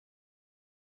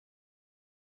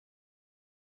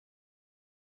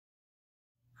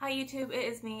Hi YouTube, it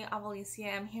is me,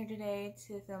 Alicia. I'm here today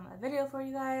to film a video for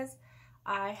you guys.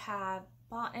 I have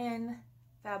bought in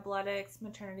Fabletics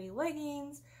maternity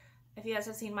leggings. If you guys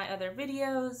have seen my other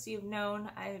videos, you've known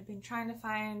I've been trying to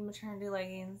find maternity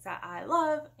leggings that I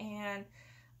love and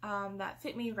that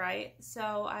fit me right.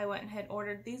 So I went ahead and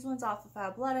ordered these ones off of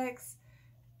Fabletics,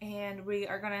 and we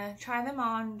are going to try them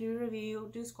on, do a review,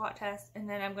 do a squat test, and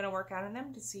then I'm going to work out in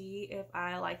them to see if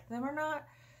I like them or not.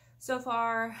 So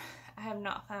far, I have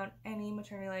not found any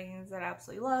maternity leggings that I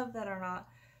absolutely love that are not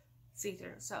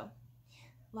see-through. So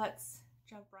let's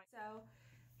jump right. So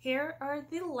here are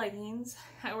the leggings.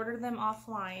 I ordered them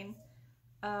offline.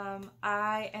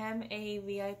 I am a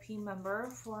VIP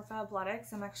member for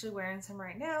Fabletics. I'm actually wearing some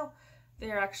right now.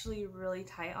 They're actually really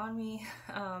tight on me.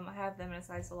 I have them in a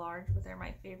size large, but they're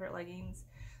my favorite leggings.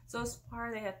 So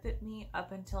far, they have fit me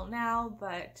up until now,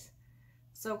 but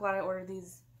so glad I ordered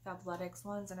these Fabletics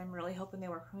ones, and I'm really hoping they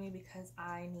work for me because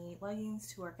I need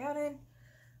leggings to work out in.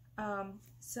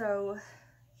 So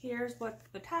here's what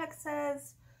the tag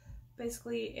says.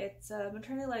 Basically, it's a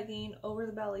maternity legging over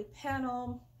the belly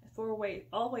panel for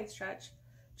all waist stretch,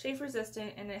 chafe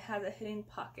resistant, and it has a hidden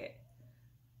pocket.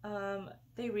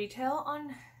 They retail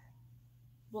on,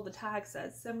 well, the tag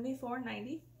says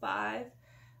 $74.95. I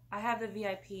have the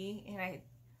VIP, and I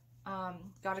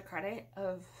got a credit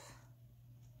of,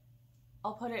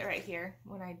 I'll put it right here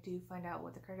when I do find out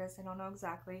what the credit is. I don't know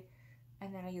exactly.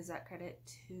 And then I use that credit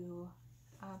to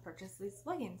purchase these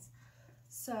leggings.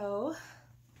 So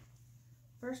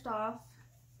first off,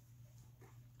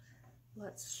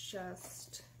 let's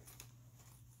just,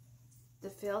 they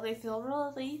feel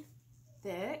really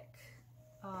thick.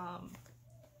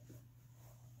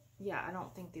 Yeah, I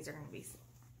don't think these are going to be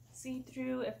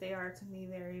see-through. If they are, it's going to be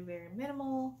very, very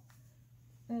minimal.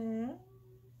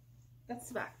 That's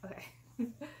the back. Okay.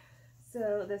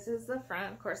 So this is the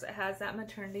front. Of course, it has that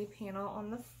maternity panel on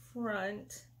the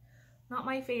front. Not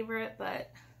my favorite,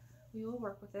 but we will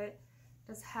work with it. It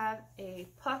does have a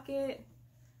pocket.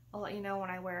 I'll let you know when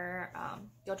I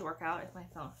go to work out if my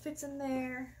phone fits in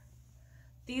there.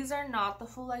 These are not the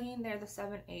full legging. They're the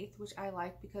 7/8, which I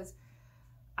like because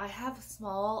I have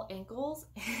small ankles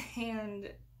and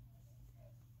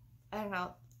I don't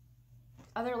know.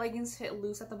 Other leggings fit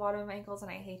loose at the bottom of my ankles,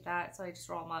 and I hate that, so I just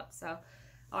roll them up. So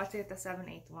I like to get the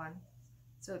 7/8 one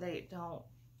so they don't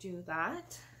do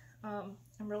that. I'm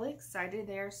really excited.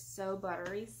 They're so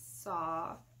buttery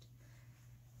soft.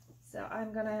 So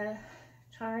I'm gonna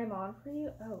try them on for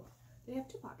you. Oh, they have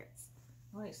two pockets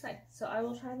on each side. So I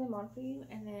will try them on for you,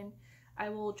 and then I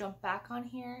will jump back on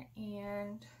here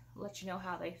and let you know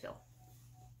how they feel.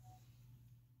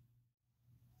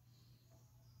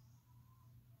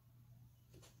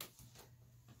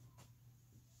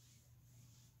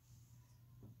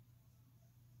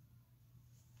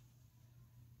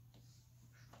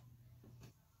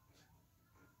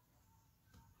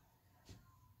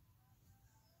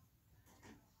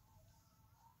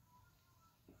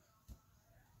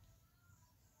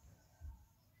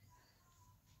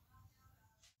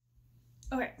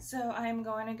 Okay, so I'm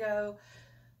going to go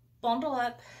bundle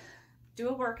up, do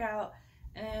a workout,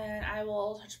 and I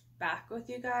will touch back with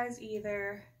you guys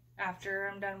either after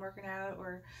I'm done working out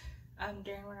or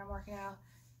during when I'm working out.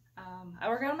 I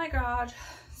work out in my garage,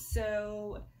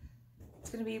 so it's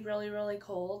going to be really, really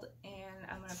cold, and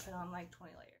I'm going to put on like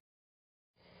 20 layers.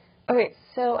 Okay,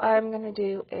 so I'm going to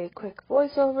do a quick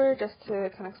voiceover just to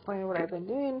kind of explain what I've been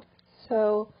doing.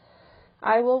 So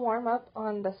I will warm up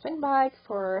on the spin bike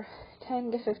for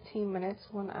 10 to 15 minutes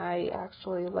when I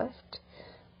actually lift.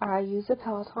 I use the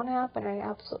Peloton app, and I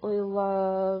absolutely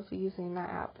love using that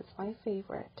app. It's my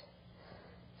favorite.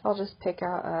 So I'll just pick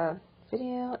out a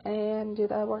video and do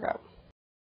the workout.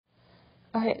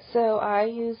 Okay, so I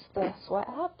use the Sweat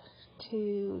app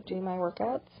to do my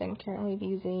workouts. I'm currently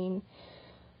using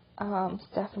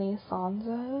Stephanie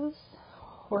Sanzo's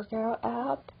workout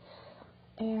app,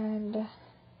 and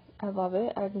I love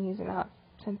it. I've been using that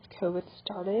since COVID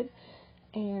started,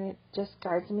 and it just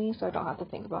guides me so I don't have to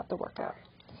think about the workout.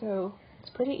 So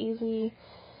it's pretty easy.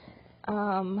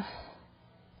 Yeah,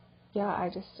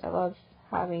 I love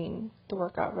having the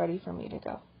workout ready for me to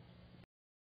go.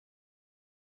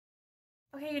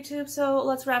 Okay, YouTube, so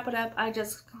let's wrap it up. I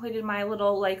just completed my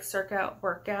little like circuit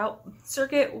workout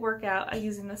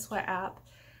using the Sweat app,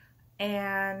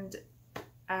 and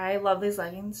I love these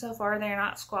leggings so far. They're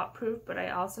not squat proof, but I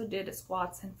also did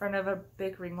squats in front of a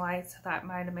big ring light, so that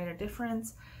might have made a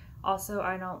difference. Also,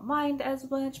 I don't mind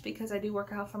as much because I do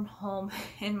work out from home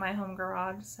in my home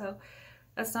garage, so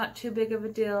that's not too big of a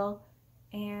deal.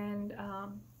 And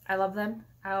I love them.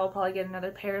 I will probably get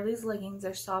another pair of these leggings.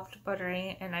 They're soft,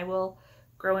 buttery, and I will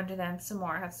grow into them some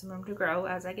more. I have some room to grow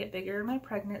as I get bigger in my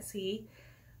pregnancy.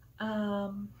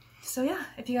 So yeah,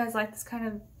 if you guys like this kind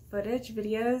of footage,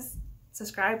 videos,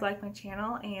 subscribe, like my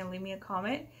channel, and leave me a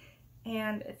comment.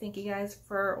 And thank you guys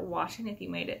for watching if you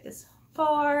made it this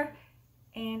far.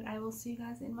 And I will see you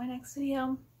guys in my next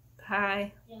video.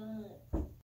 Bye.